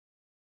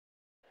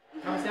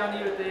comes down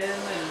to you at the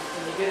end and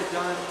you get it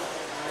done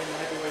in the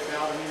heavyweight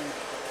bout. I mean,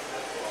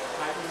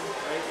 fighting,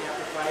 right? You have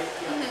to fight,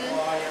 you have to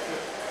claw, you have to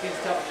get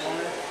a tough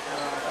opponent.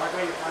 Talk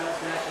about your finals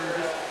match and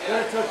just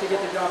what it took to get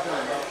the job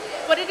done.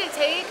 What did it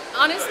take?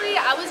 Honestly,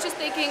 I was just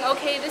thinking,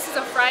 okay, this is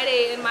a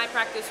Friday in my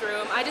practice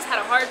room. I just had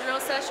a hard drill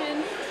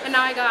session, and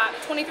now I got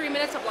 23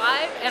 minutes of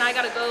live, and I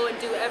got to go and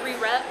do every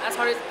rep as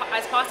hard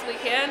as possibly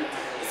can.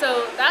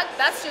 So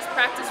that's just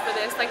practice for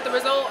this. Like, the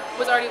result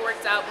was already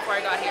worked out before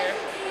I got here.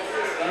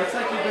 Looks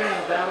like you've been in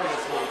a battle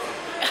this week.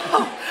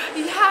 Oh,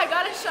 yeah, I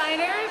got a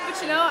shiner, but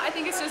you know, I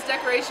think it's just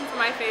decoration for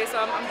my face, so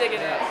I'm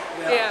digging it.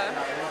 Yeah.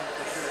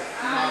 For sure.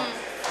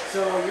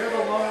 So you're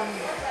the lone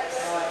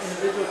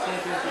individual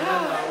champion for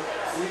Menlo.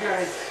 You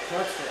guys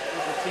crushed it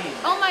as a team.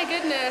 Oh my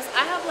goodness,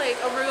 I have like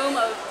a room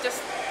of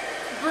just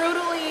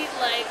brutally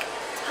like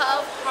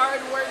tough,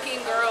 hard-working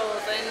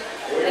girls, and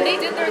they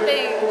did their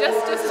thing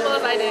just as well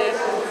as I did.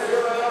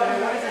 And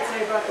what does it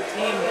say about the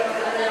team?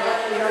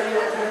 You know,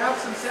 you have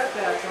some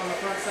setbacks on the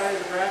front side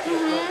of the bracket.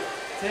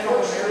 10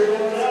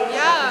 All-Americans.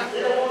 Yeah.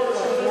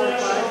 4 and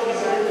 5 came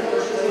back in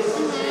first place.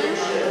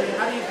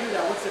 How do you do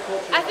that? What's the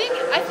culture? I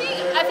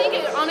think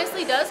it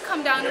honestly does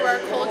come down to our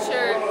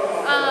culture.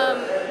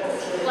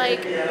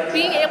 Like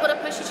being able to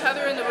push each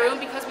other in the room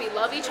because we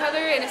love each other,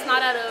 and it's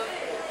not out of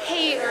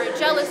hate or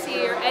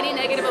jealousy or any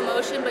negative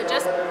emotion, but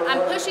just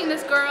I'm pushing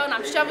this girl and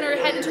I'm shoving her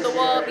head into the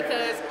wall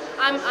because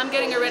I'm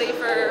getting her ready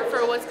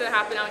for what's going to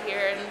happen out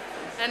here,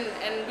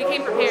 and we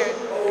came prepared.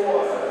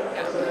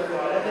 Yeah.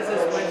 What does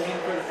this win mean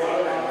for the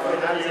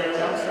program? How does it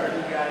jumpstart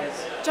you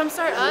guys?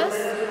 Jumpstart us?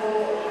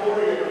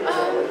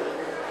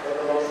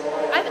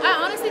 I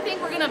honestly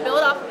think we're going to build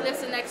off of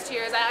this in next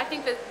year's. I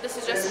think that this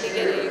is just the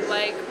beginning.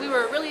 Like, we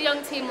were a really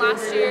young team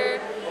last year,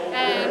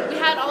 and we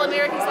had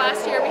All-Americans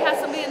last year. We had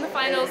somebody in the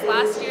finals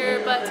last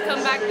year, but to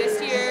come back this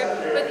year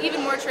with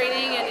even more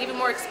training and even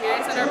more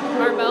experience under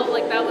our belt,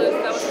 like that was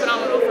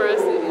phenomenal for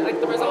us. Like,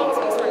 the results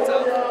speaks for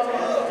itself.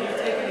 Do you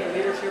take any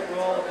leadership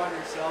role upon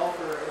yourself,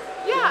 or?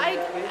 Yeah,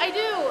 I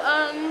do.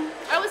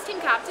 I was team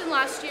captain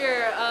last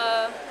year.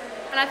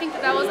 And I think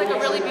that was like a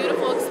really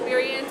beautiful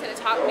experience, and it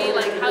taught me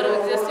like how to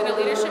exist in a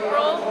leadership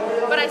role.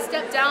 But I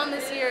stepped down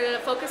this year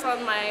to focus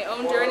on my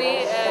own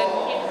journey,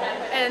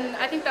 and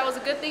I think that was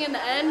a good thing in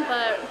the end.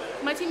 But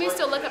my teammates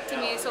still look up to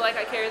me, so like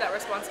I carry that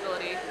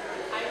responsibility.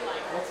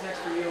 What's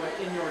next for you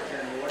in your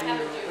journey? What are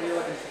you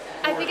looking for?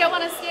 I think I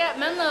want to stay at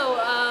Menlo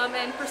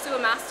and pursue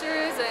a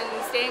master's and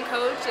stay and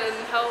coach and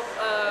help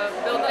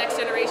build the next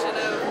generation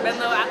of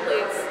Menlo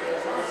athletes.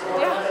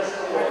 Yeah.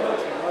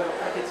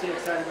 What gets you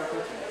excited about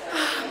coaching?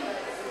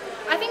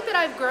 I think that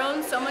I've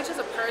grown so much as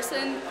a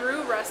person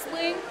through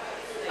wrestling,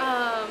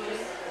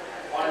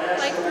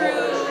 like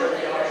through,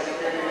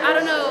 I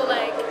don't know,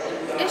 like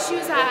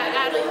issues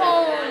at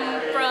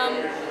home, from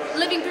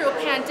living through a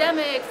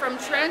pandemic, from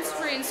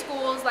transferring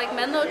schools. Like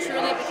Menlo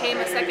truly became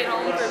a second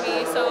home for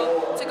me.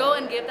 So to go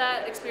and give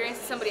that experience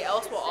to somebody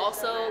else while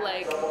also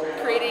like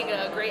creating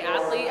a great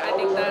athlete, I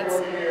think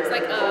it's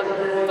like a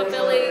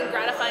fulfilling,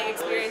 gratifying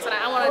experience, and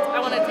I want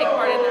to take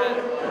part in that.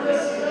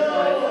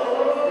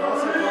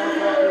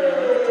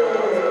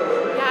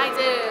 I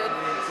did.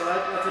 So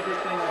that's a big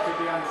thing that could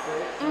be on the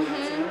plate.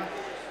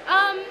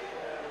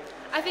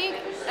 I think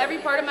every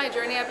part of my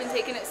journey I've been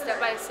taking it step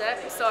by step,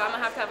 so I'm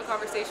gonna have to have a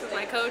conversation with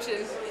my coach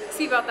and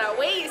see about that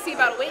weight, see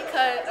about a weight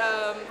cut,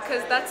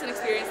 because that's an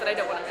experience that I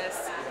don't want to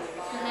miss.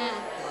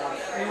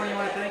 Anyone you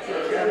want to thank?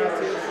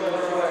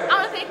 I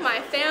want to thank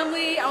my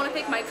family, I want to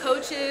thank my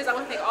coaches, I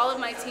want to thank all of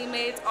my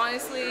teammates,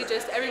 honestly,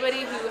 just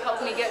everybody who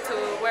helped me get to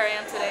where I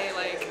am today.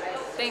 Like,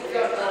 thank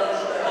you.